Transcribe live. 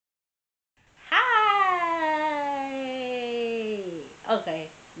Okay,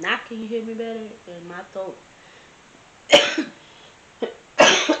 now can you hear me better? In my throat,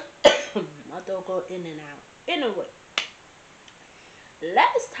 my throat go in and out. Anyway,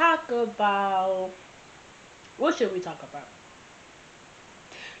 let's talk about, what should we talk about?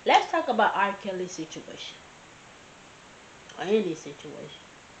 Let's talk about R. Kelly situation or any situation.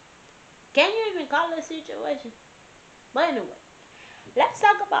 Can you even call it a situation? But anyway, let's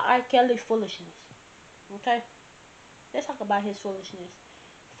talk about R. Kelly foolishness. Okay, let's talk about his foolishness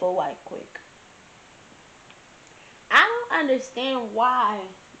for a while quick. I don't understand why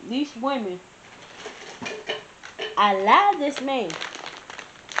these women allow this man.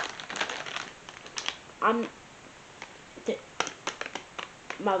 I'm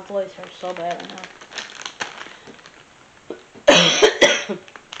my voice hurts so bad right now.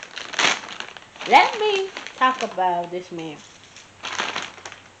 Let me talk about this man.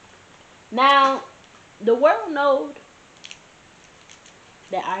 Now, the world knows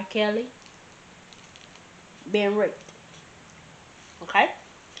that R. Kelly been raped. Okay?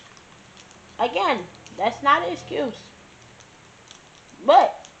 Again, that's not an excuse.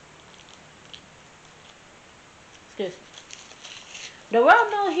 But, excuse me. The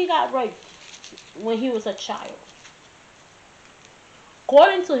world knows he got raped when he was a child.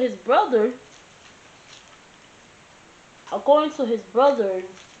 According to his brother,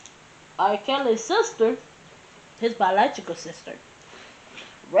 R. Kelly's sister, his biological sister,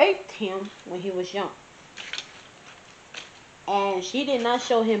 raped him when he was young. And she did not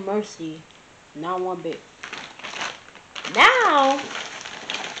show him mercy, not one bit. Now,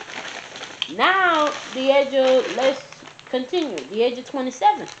 let's continue, the age of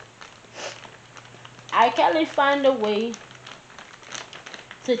 27. R. Kelly find a way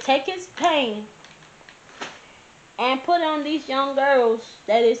to take his pain and put on these young girls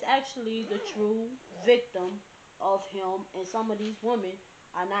that is actually the true victim of him, and some of these women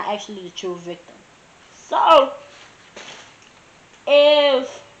are not actually the true victim. So,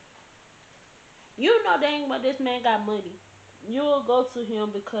 if you know dang well this man got money, you will go to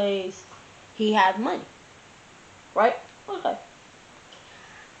him because he has money. Right? Okay.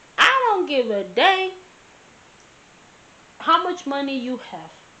 I don't give a dang how much money you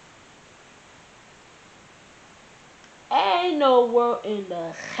have. Ain't no world in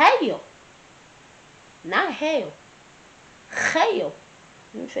the hell, not hell, hell.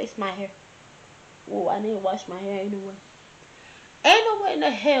 Let me face my hair. Oh, I need to wash my hair anyway. Ain't no way in the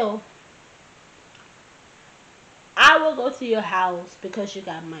hell I will go to your house because you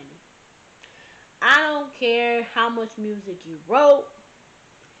got money. I don't care how much music you wrote.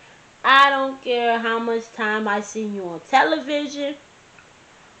 I don't care how much time I seen you on television.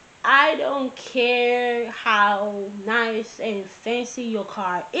 I don't care how nice and fancy your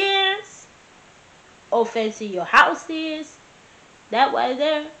car is or fancy your house is. That way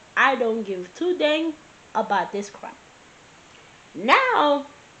there, I don't give two dang about this crap. Now,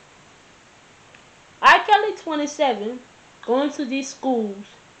 R. Kelly 27 going to these schools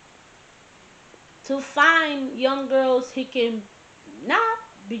to find young girls he can not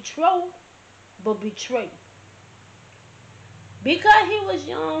betroth but betray. Because he was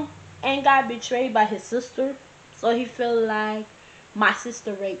young and got betrayed by his sister, so he felt like my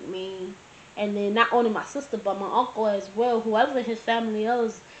sister raped me, and then not only my sister but my uncle as well, whoever his family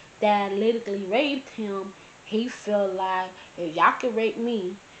is that literally raped him, he felt like if y'all can rape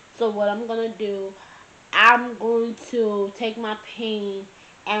me, so what I'm gonna do, I'm going to take my pain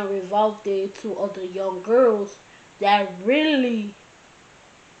and revolve it to other young girls that really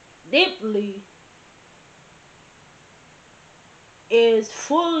deeply is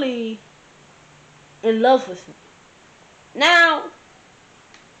fully in love with me. Now,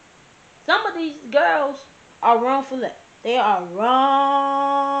 some of these girls are wrong for that. They are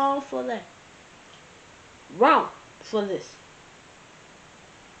wrong for that. Wrong for this.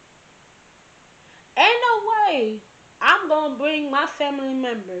 Ain't no way I'm gonna bring my family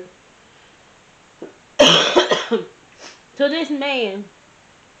member to this man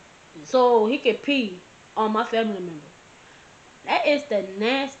so he can pee on my family member. That is the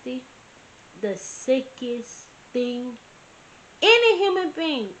nasty, the sickest thing. Any human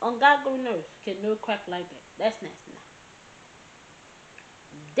being on God green earth can do a crack like that. That's nasty.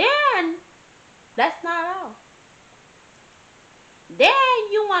 Then, that's not all.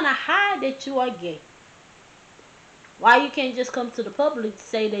 Then you want to hide that you are gay. Why you can't just come to the public to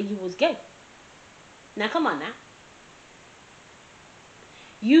say that you was gay? Now come on now.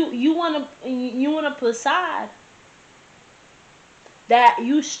 You wanna preside that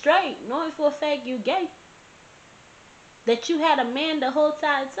you straight, knowing for a fact you gay. That you had a man the whole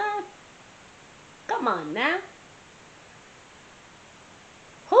time. Come on now.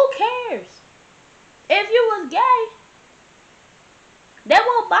 Who cares? If you was gay, that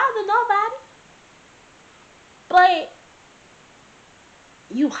won't bother nobody. But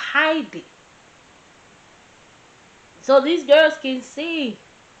you hide it. So these girls can see,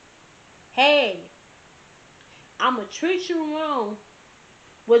 hey, I'ma treat you wrong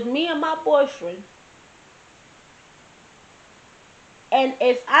with me and my boyfriend. And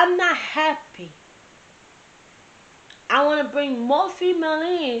if I'm not happy, I want to bring more female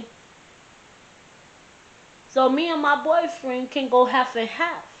in so me and my boyfriend can go half and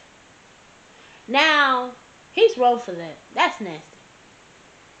half. Now, he's wrong for that. That's nasty.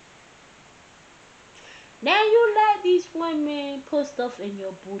 Now you let these women put stuff in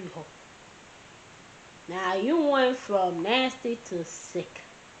your booty hole. Now you went from nasty to sick.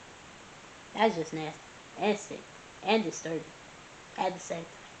 That's just nasty and sick and disturbing at the same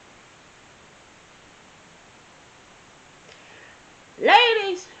time.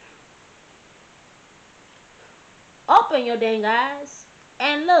 Ladies, open your dang eyes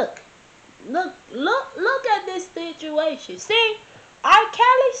and look at this situation. See,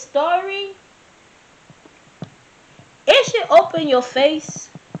 R.Kelly's story, it should open your face.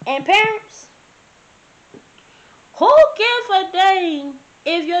 And parents, who give a dang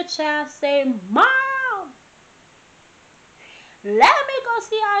if your child say, Mom, let me go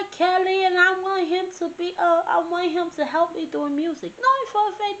see R.Kelly and I want him to help me do music. Knowing for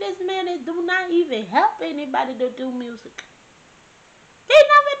a fact this man do not even help anybody to do music. He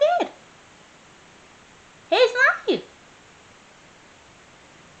never did. He's lying.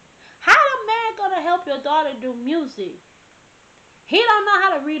 How the man gonna help your daughter do music? He don't know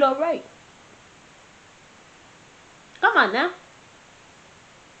how to read or write. Come on now.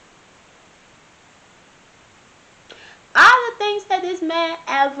 All the things that this man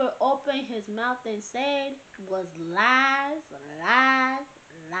ever opened his mouth and said was lies, lies,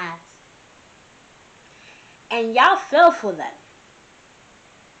 lies. And y'all fell for that.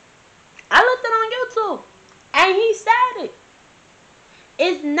 I looked it on YouTube. And he said it.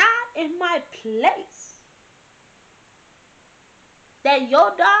 It's not in my place that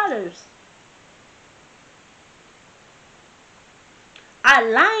your daughters are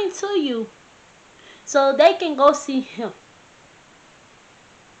lying to you so they can go see him.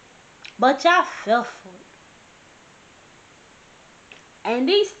 But y'all fell for it. And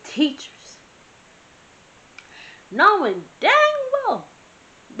these teachers, knowing dang well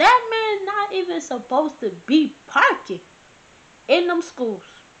that man's not even supposed to be parking in them schools,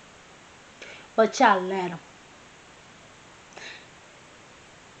 but y'all let him.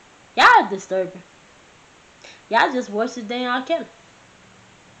 Y'all disturbing. Y'all just worse than R.Kelly.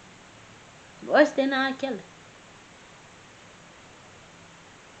 Worse than R.Kelly.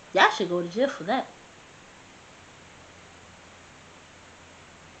 Y'all should go to jail for that.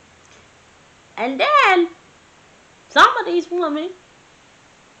 And then, some of these women,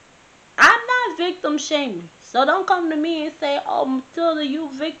 I'm not victim shaming. So don't come to me and say, oh, Matilda, you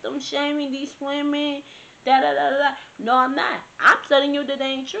victim shaming these women. Da da da da. No, I'm not. I'm telling you that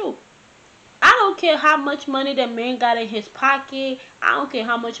ain't true. I don't care how much money that man got in his pocket. I don't care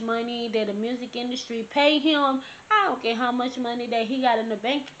how much money that the music industry pay him. I don't care how much money that he got in the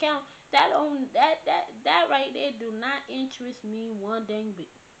bank account. That right there do not interest me one dang bit.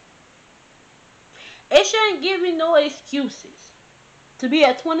 It shouldn't give me no excuses to be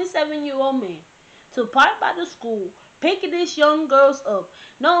a 27-year-old man to park by the school, picking these young girls up,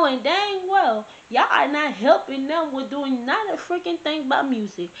 knowing dang well y'all are not helping them with doing not a freaking thing about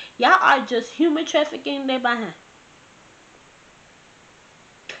music. Y'all are just human trafficking their behind.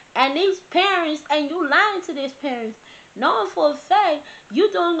 And these parents, and you lying to these parents, knowing for a fact you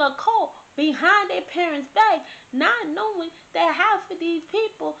doing a call behind their parents' back, not knowing that half of these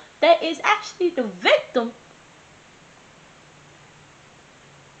people that is actually the victim,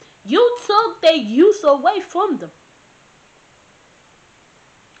 you took their use away from them.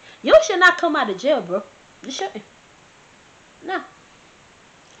 You should not come out of jail, bro. You shouldn't. No.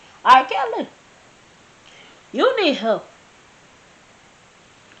 R.Kelly, you need help.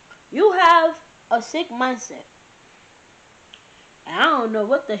 You have a sick mindset. And I don't know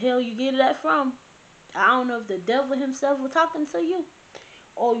what the hell you get that from. I don't know if the devil himself was talking to you,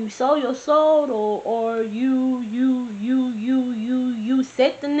 or you sold your soul, or you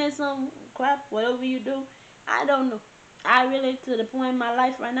Satanism crap, whatever you do. I don't know. I really, to the point in my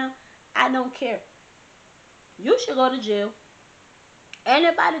life right now, I don't care. You should go to jail.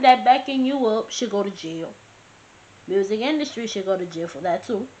 Anybody that backing you up should go to jail. Music industry should go to jail for that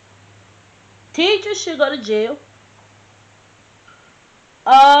too. Teachers should go to jail.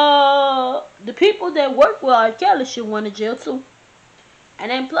 The people that work with R.Kelly should went to jail too. And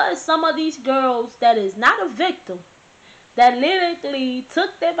then plus some of these girls that is not a victim, that literally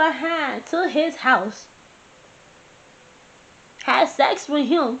took their behind to his house, had sex with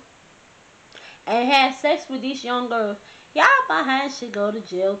him, and had sex with these young girls. Y'all behind should go to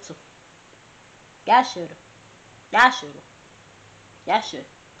jail too. Y'all should. Y'all should. Y'all should.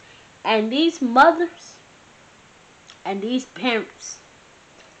 And these mothers and these parents,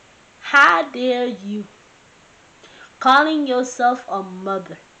 how dare you calling yourself a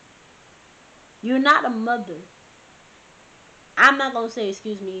mother? You're not a mother. I'm not going to say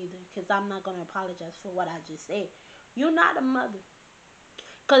excuse me either, because I'm not going to apologize for what I just said. You're not a mother.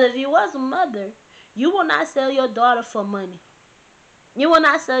 Because if you was a mother, you will not sell your daughter for money. You will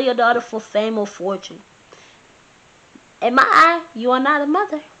not sell your daughter for fame or fortune. In my eye, you are not a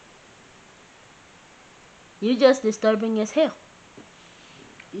mother. You're just disturbing as hell.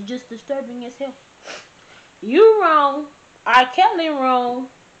 You're just disturbing as hell. You wrong. R.Kelly wrong.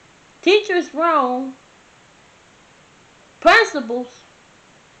 Teachers wrong. Principals.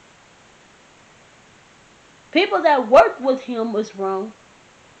 People that work with him was wrong.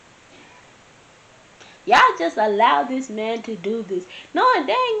 Y'all just allow this man to do this, knowing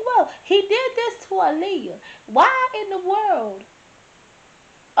dang well he did this to Aaliyah. Why in the world?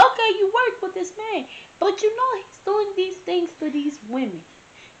 Okay, you work with this man, but you know he's doing these things to these women.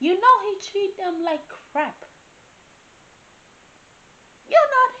 You know he treat them like crap. You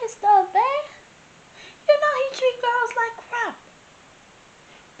know this stuff, man. You know he treat girls like crap.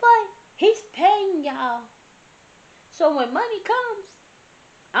 But he's paying y'all. So when money comes,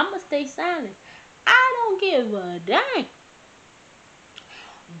 I'ma stay silent. I don't give a dang.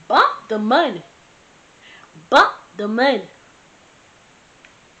 Bump the money. Bump the money.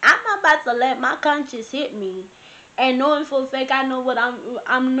 I'm not about to let my conscience hit me, and knowing for a fact I know what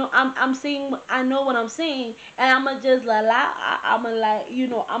I'm seeing. I know what I'm seeing, and I'ma just allow. I'ma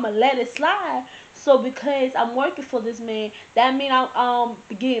let it slide. So because I'm working for this man, that mean I'm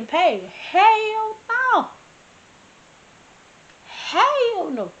getting paid. Hell no.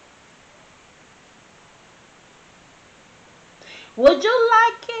 Hell no. Would you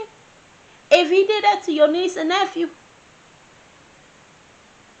like it if he did that to your niece and nephew?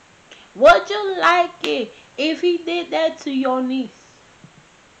 Would you like it if he did that to your niece?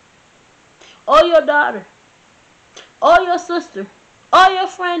 Or your daughter? Or your sister? Or your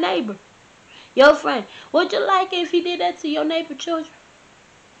friend, neighbor? Your friend. Would you like it if he did that to your neighbor children?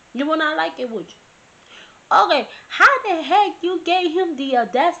 You would not like it, would you? Okay, how the heck you gave him the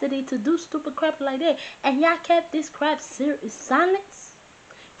audacity to do stupid crap like that, and y'all kept this crap silence?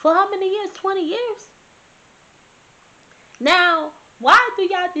 For how many years? 20 years? Now, why do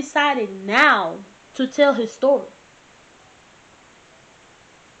y'all decide now to tell his story?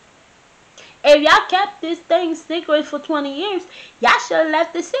 If y'all kept this thing secret for 20 years, y'all should have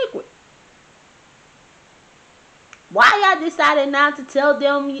left it secret. Why y'all decided now to tell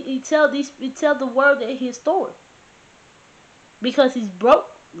them, tell the world that his story? Because he's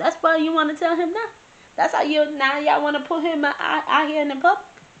broke. That's why you want to tell him now. That's how y'all want to put him out here in the public.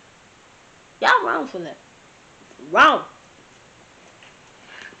 Y'all wrong for that. Wrong.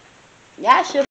 Y'all should.